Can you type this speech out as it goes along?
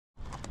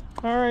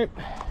Alright,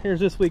 here's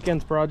this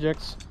weekend's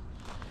projects.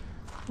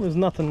 There's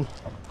nothing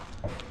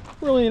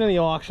really in any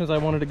auctions I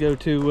wanted to go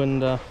to,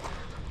 and I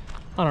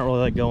don't really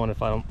like going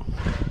if I don't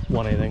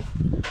want anything.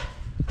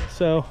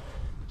 So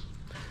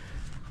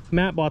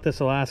Matt bought this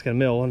Alaskan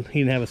mill and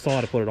he didn't have a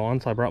saw to put it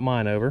on, so I brought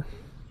mine over.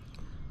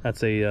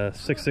 That's a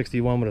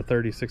 661 with a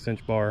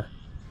 36-inch bar,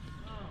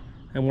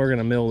 and we're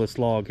gonna mill this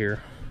log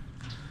here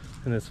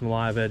into some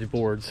live edge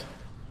boards.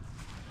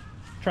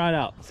 Try it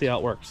out, see how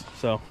it works.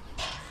 So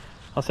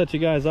I'll set you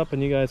guys up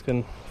and you guys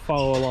can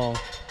follow along.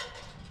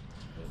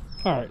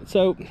 All right,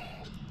 so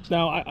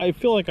now I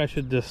feel like I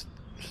should just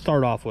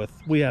start off with,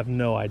 we have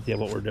no idea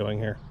what we're doing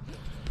here.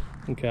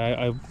 Okay,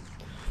 I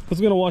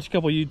was gonna watch a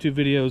couple YouTube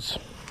videos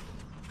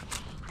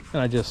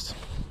and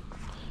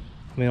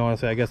I mean,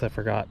 honestly, I guess I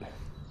forgot.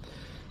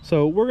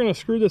 So we're gonna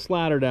screw this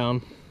ladder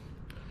down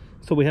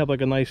so we have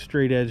like a nice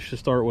straight edge to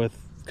start with,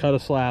 cut a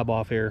slab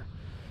off here.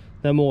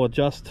 Then we'll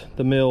adjust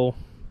the mill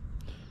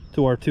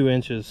to our 2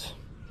 inches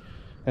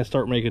and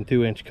start making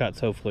 2-inch cuts,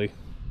 hopefully.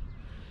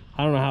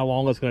 I don't know how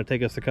long it's gonna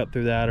take us to cut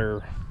through that,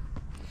 or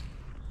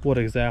how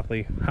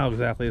exactly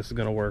this is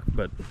gonna work,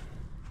 but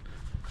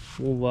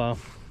I'll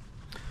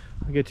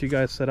get you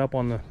guys set up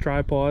on the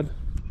tripod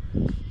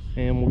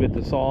and we'll get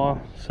the saw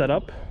set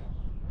up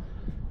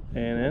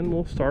and then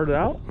we'll start it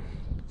out,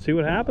 see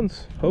what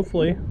happens.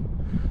 Hopefully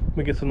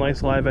we get some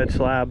nice live edge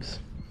slabs.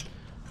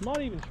 I'm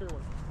not even sure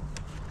what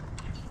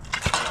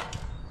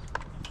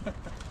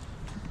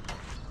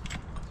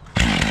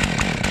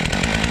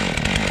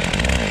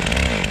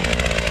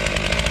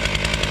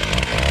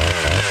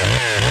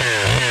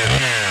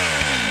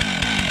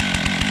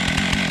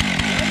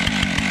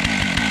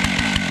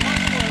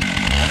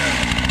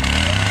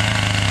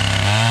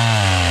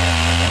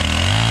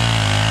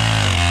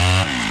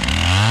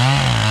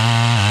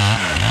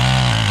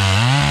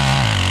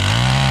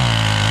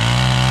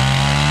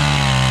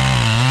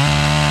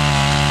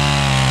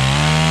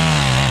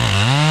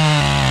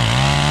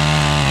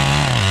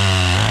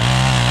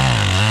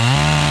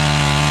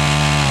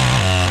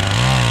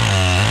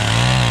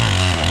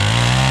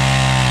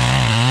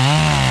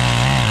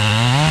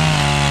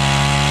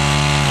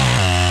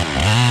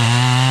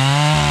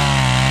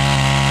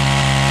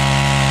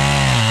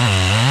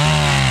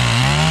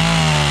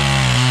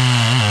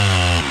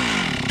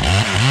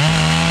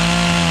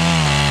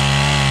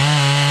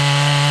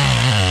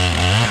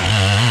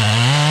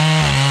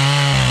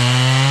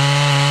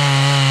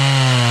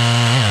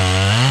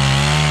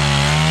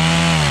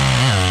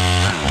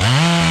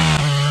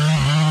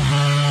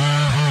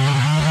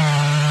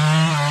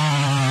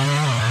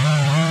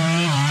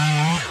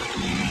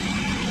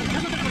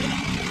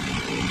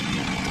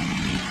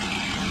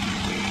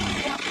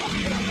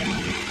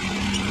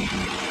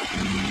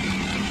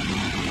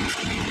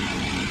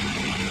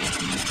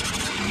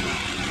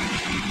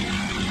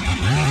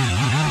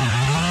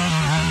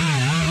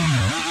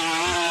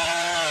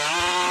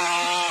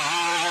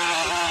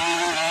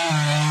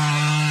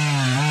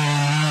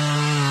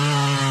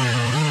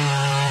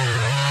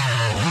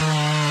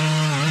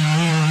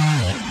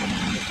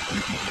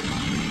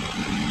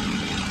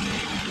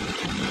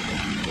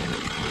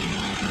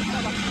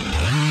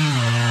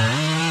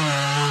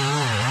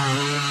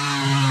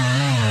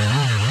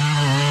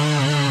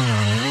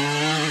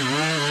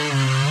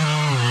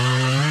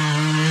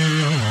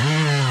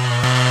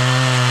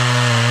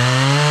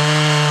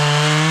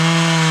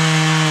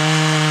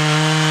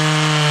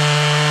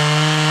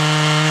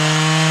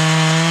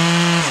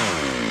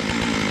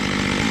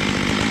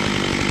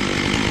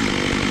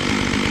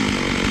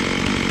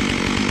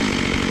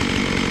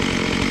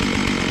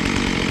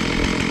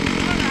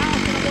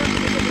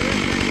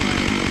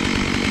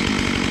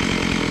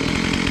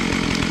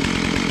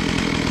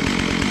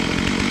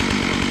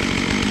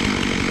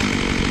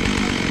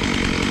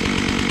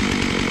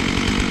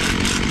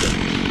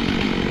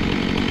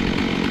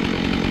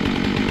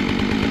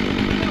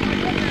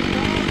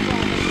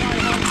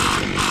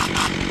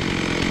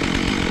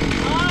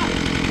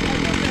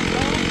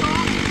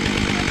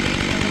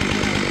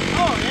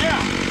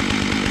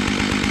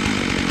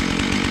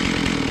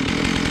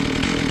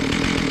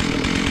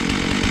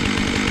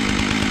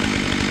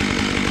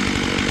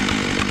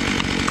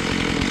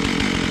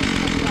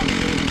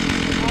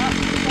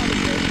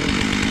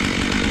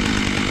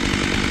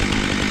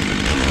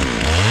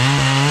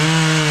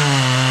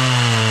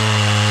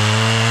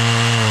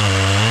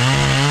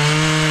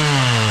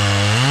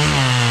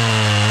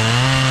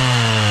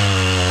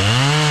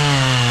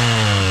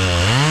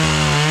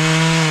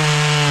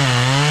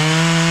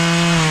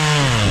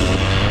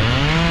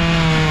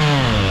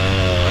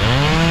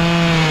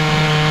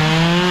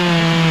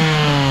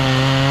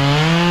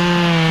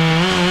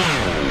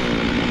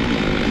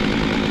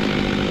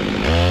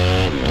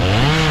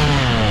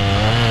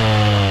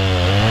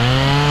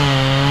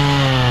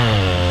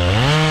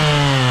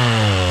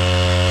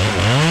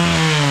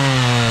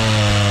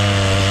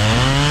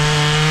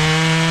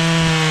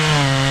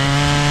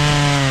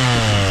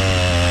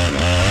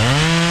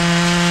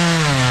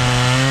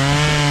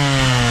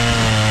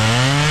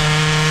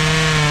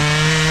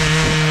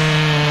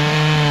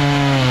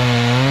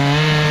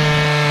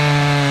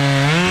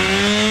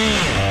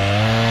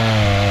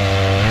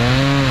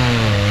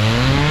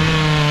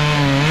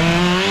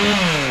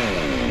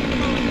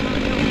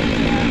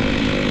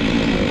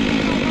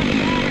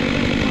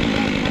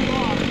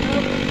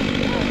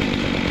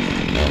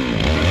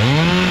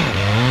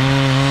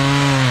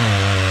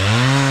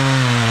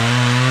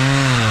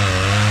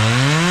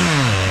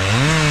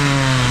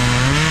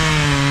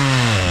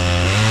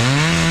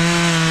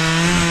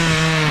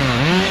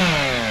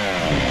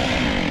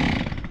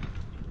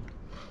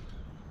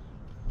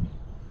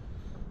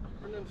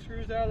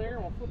screws out of there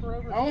and we'll flip her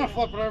over? I want to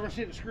flip it over and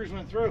see if the screws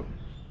went through.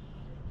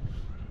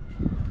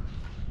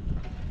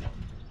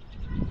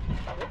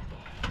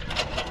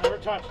 Never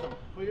touched them.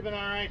 We'd have been all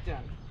right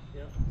then.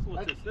 Yeah. So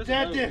what's this? This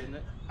That is oak, did. isn't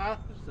it? Huh?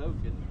 This is oak,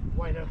 isn't it?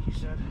 White oak, you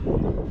said.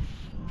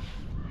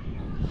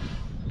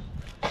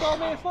 So I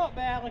mean, it's not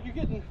bad. Like you're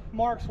getting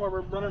marks where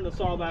we're running the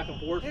saw back and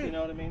forth. You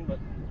know what I mean? But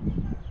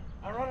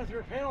I run it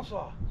through a panel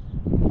saw.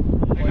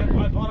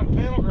 I bought a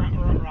panel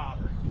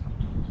router.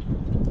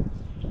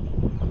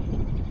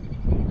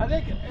 I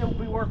think it would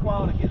be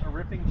worthwhile to get a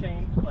ripping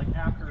chain, like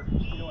after,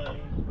 you know what I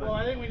mean? But Well,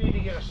 I think we need to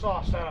get a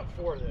saw set up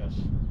for this.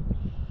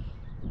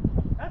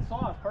 that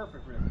saw is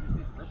perfect for this. We just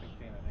need a ripping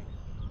chain, I think.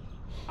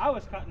 I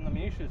was cutting, I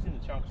mean, you should have seen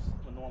the chunks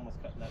when Norm was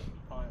cutting that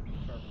pine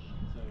sharpen.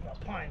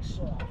 So, Pine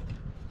soft.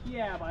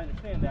 yeah, but I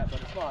understand that,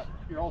 but it's not.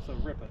 You're also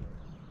ripping.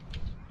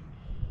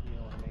 You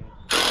know what I mean?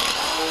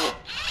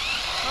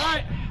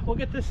 Alright, we'll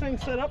get this thing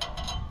set up.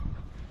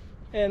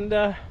 And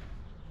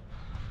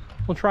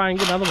we'll try and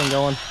get another one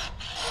going.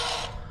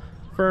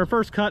 For our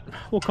first cut,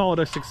 we'll call it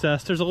a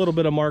success. There's a little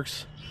bit of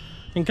marks.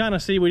 You can kind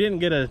of see we didn't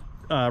get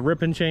a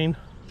ripping chain.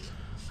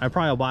 I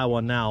probably will buy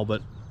one now,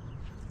 but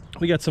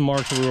we got some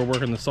marks where we were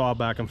working the saw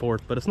back and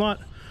forth. But it's not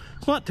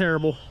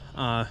terrible.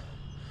 You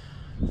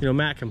know,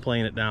 Matt can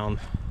plane it down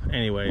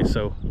anyway,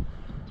 so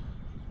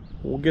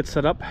we'll get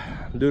set up,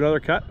 do another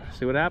cut,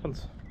 see what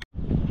happens.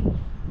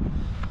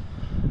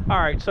 All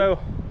right, so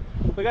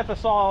we got the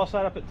saw all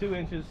set up at 2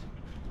 inches.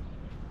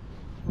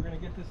 We're gonna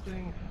get this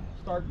thing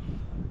start.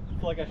 I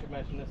feel like I should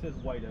mention this is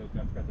white oak. I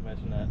forgot to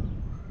mention that.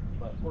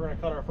 But we're gonna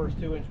cut our first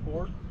 2-inch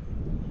board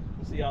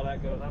and see how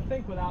that goes. I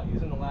think without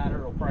using the ladder,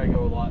 it'll probably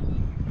go a lot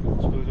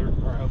smoother,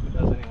 or I hope it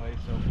does anyway.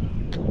 So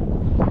see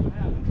what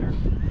happens here.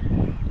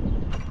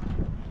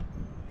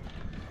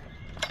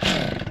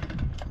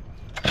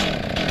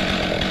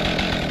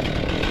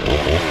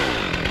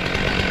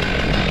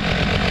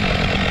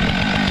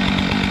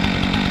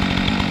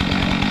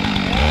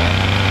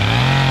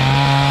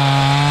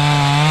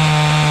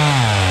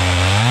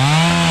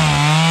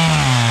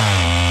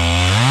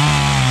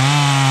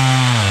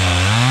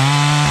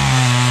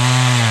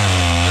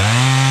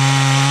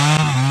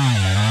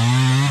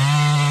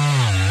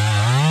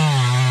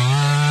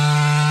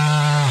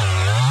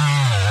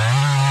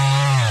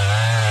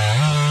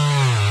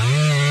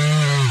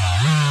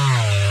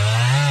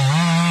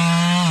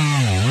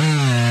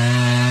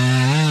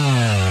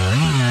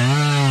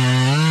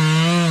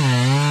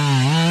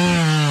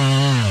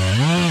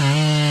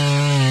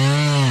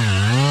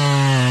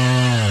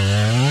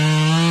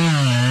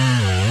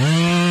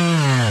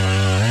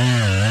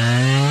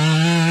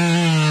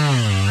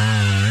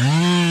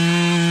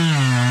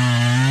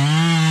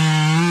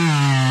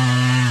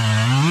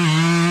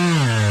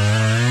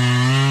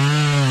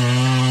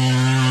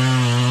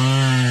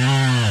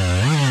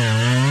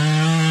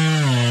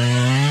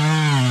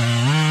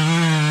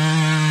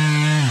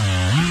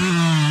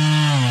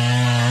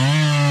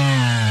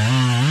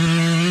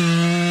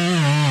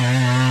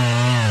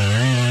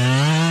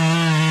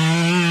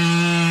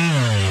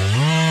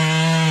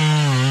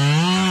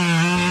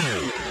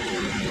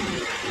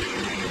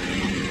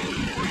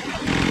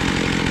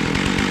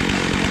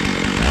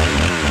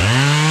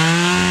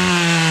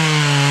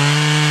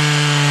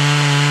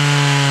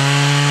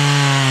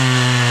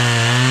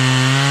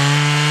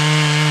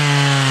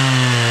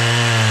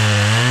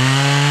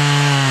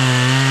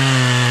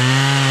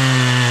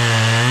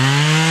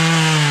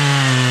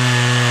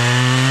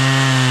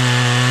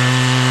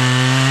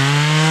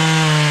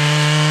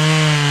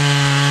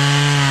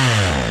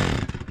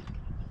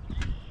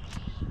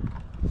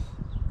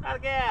 Out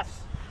of gas.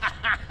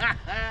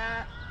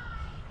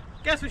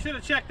 Guess we should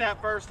have checked that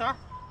first, huh?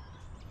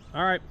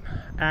 All right,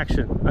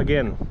 action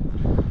again.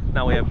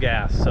 Now we have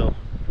gas, so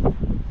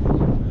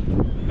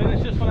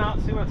finish this one out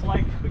and see what it's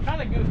like. We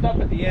kind of goofed up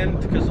at the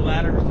end because the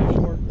ladder was too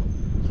short.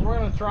 So we're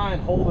gonna try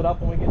and hold it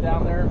up when we get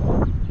down there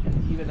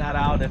and even that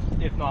out.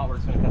 If not, we're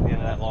just gonna cut the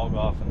end of that log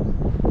off and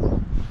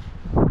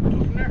go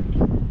from there.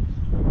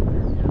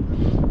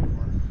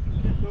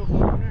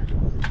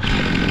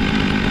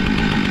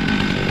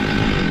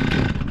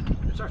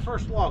 It's our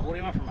first log. What do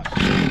you want from us?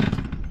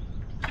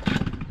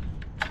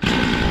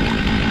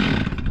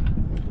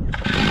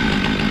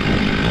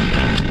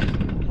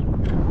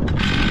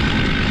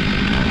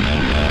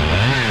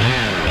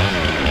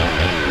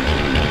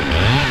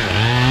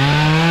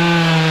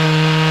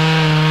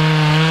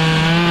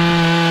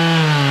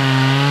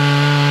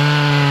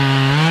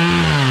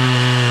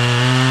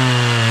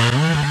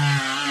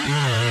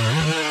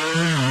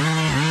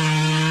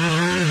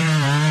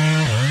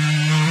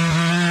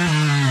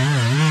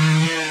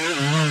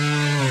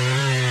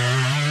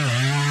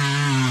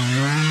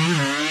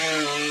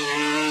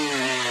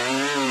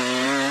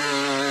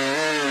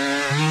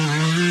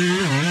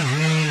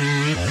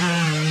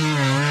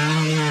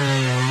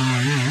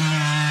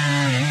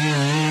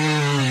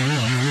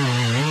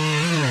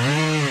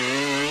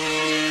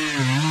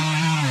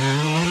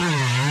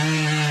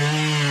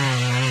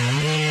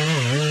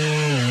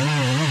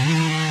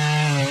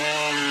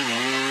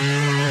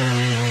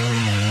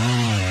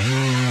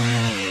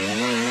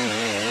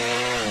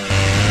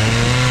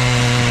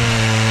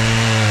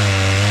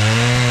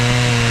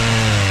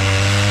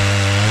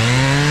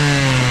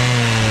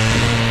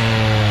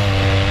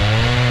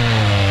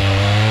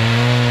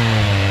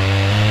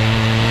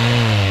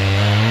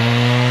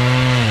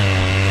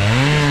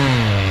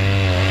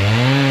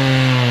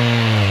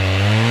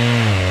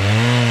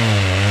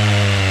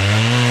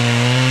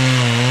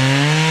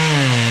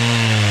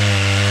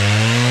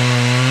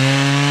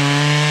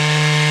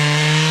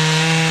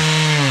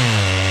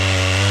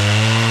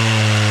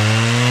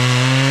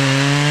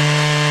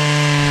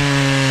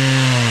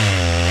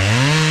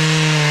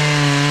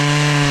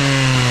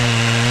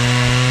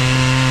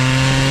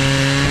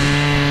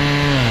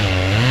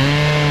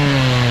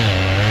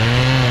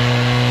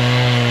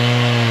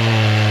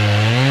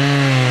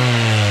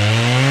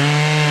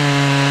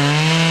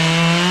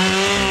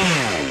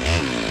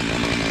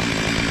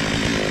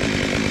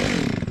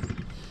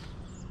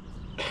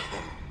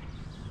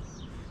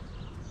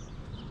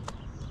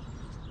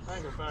 I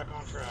think we're back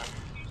on track.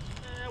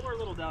 Yeah, we're a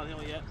little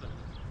downhill yet, but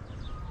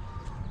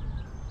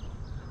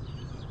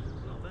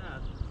not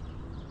bad.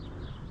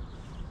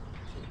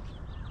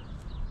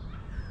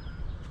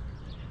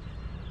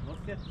 Look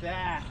at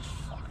that.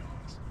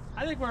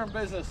 I think we're in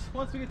business.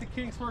 Once we get the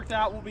kinks worked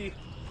out, we'll be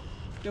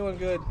doing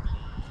good.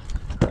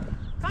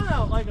 Kind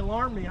of like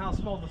alarmed me how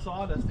small the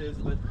sawdust is,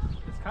 but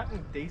it's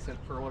cutting decent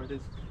for what it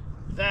is.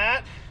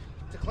 That,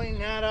 to clean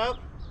that up,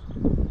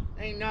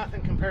 ain't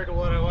nothing compared to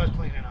what I was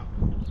cleaning up.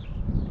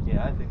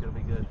 Yeah, I think it'll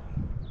be good.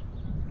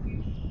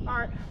 All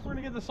right, we're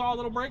gonna give the saw a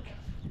little break.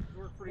 It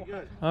worked pretty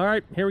good. All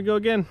right, here we go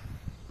again.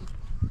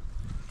 That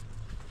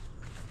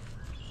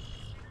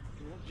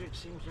jig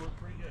seems to work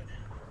pretty good.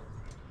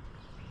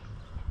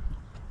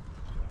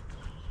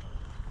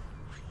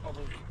 Although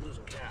we keep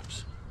losing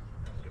caps.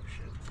 I don't give a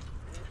shit.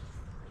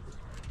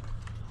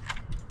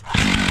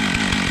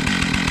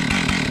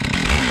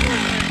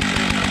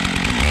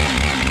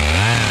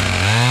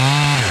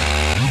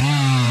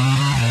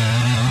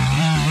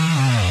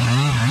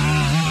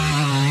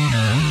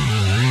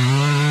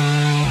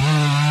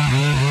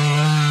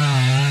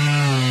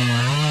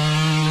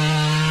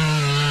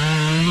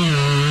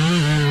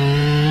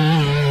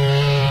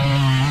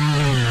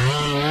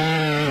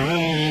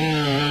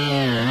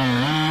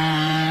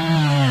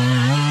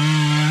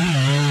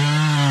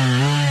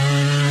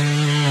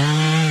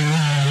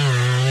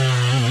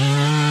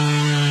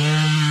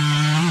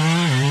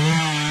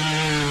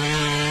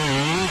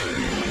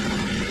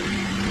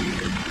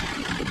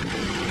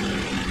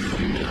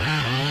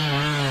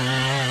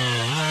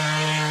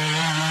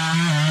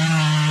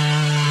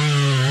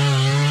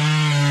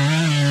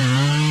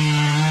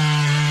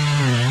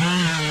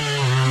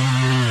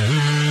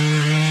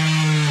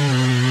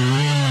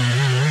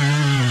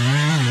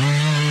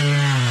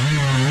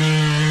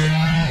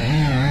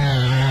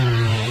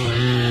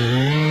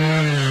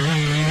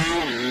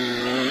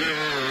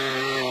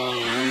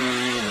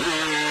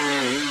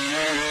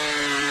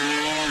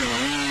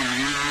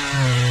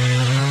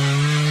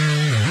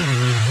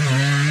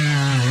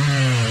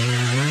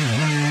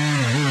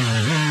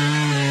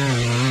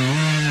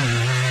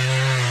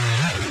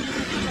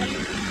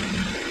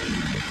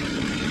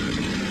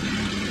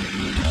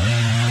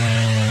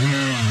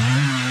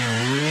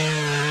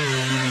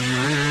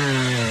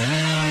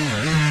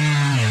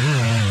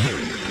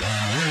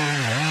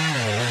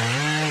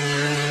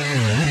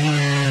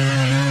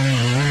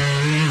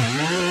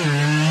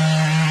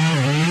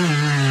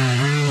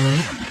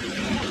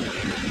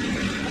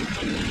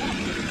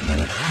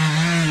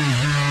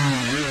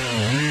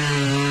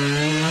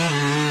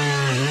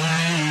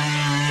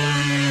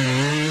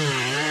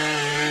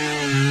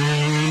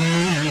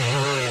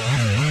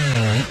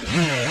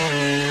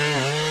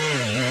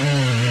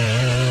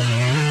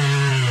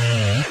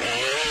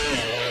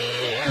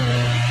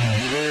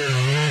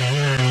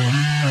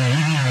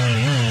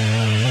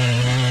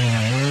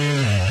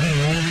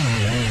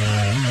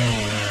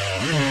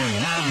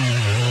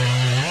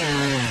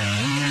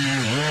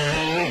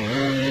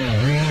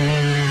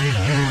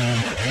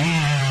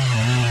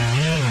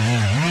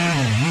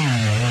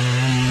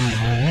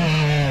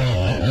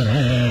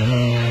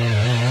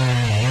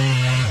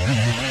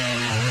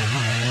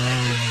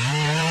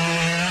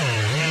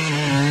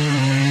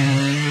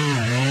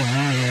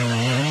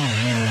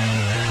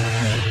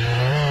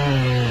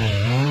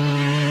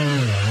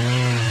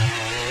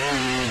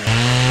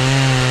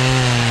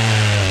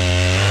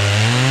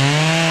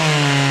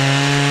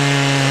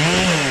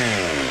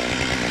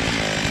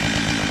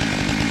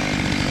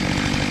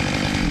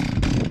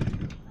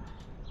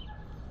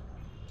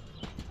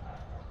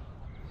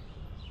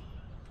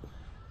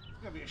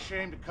 Be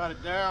ashamed to cut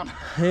it down.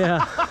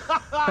 Yeah.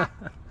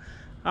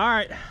 All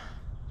right.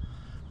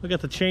 We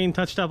got the chain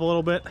touched up a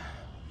little bit.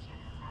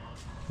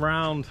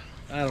 Round,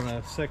 I don't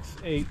know, 6,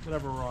 8,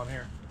 whatever we're on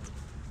here.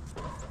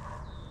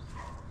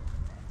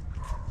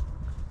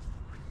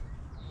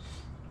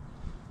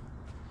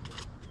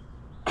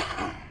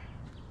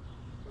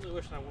 Really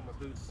wishing I wore my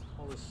boots.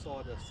 All this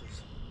sawdust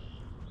is.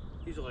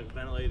 These are like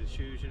ventilated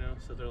shoes, you know,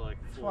 so they're like.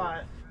 That's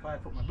why I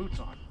put my boots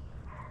on.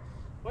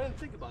 Well, I didn't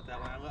think about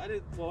that when I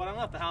did. Well, when I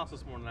left the house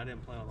this morning, I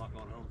didn't plan on not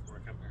going home before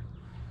I come here.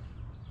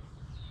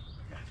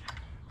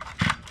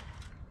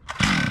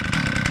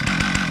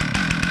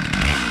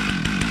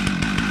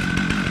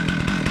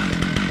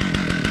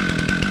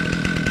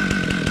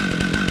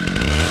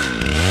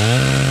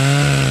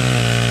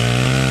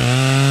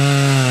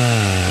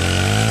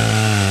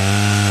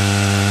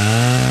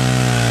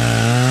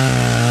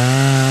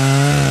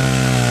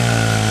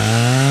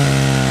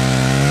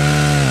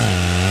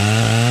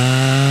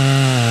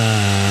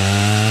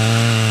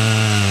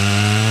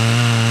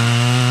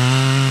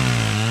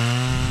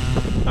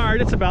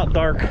 It's about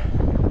dark,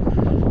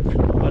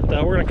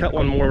 but we're gonna cut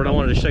one more, but I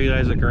wanted to show you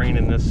guys the grain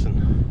in this.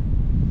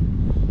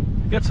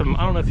 And got some,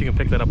 I don't know if you can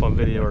pick that up on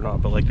video or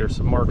not, but like there's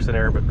some marks in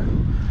there, but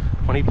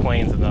when he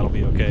planes them, that'll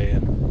be okay.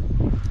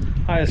 And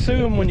I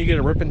assume when you get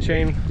a ripping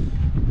chain,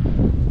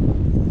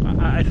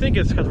 I think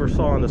it's because we're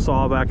sawing the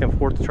saw back and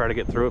forth to try to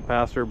get through it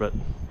faster, but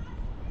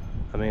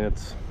I mean,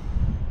 it's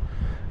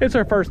It's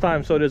our first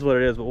time, so it is what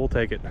it is, but we'll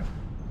take it.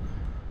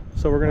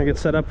 So we're gonna get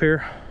set up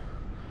here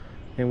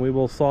and we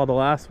will saw the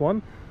last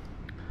one.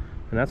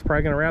 And that's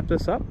probably gonna wrap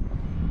this up.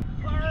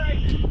 All right,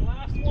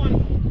 last one.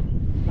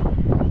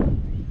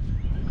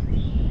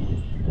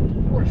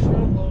 Before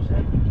snow blows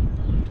in.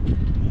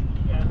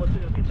 Yeah, what's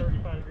it gonna be,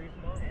 35 degrees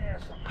tomorrow?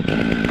 Yes.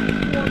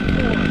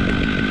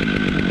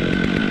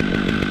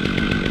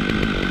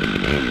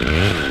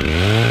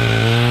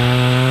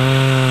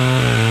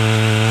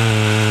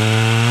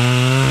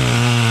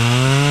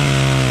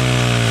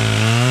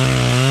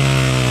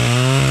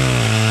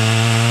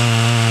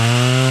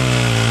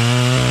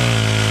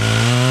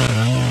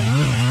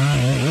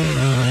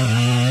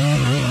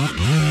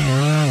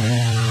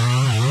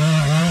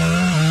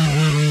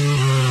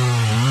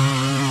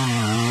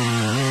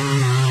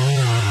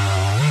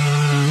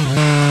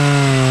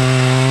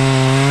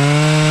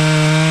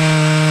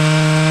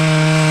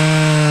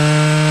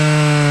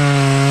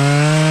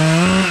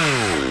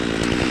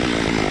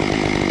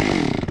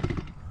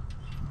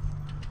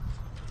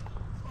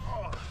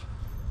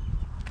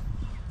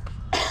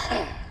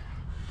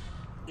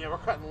 Yeah, we're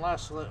cutting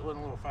less so that it went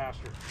a little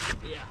faster.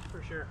 Yeah,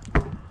 for sure.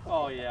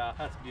 Oh yeah,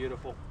 that's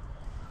beautiful.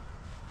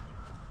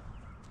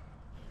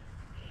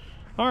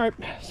 All right,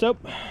 so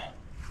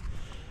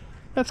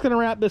that's gonna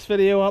wrap this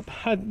video up.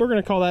 We're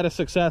gonna call that a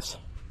success.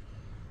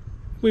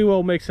 We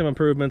will make some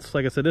improvements.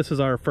 Like I said, this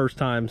is our first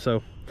time,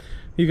 so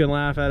you can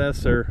laugh at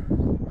us or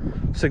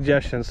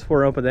suggestions.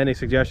 We're open to any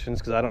suggestions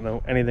because I don't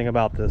know anything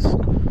about this.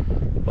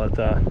 But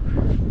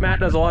Matt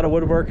does a lot of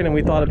woodworking, and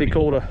we thought it'd be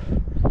cool to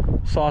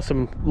saw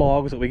some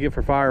logs that we get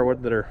for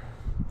firewood that are,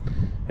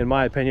 in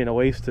my opinion, a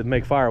waste to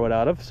make firewood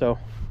out of. So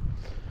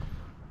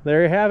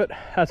there you have it.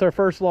 That's our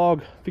first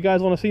log. If you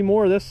guys want to see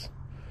more of this,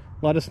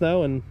 let us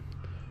know and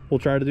we'll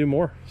try to do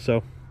more.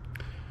 So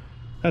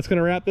that's going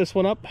to wrap this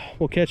one up.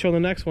 We'll catch you on the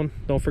next one.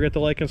 Don't forget to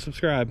like and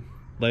subscribe.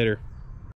 Later.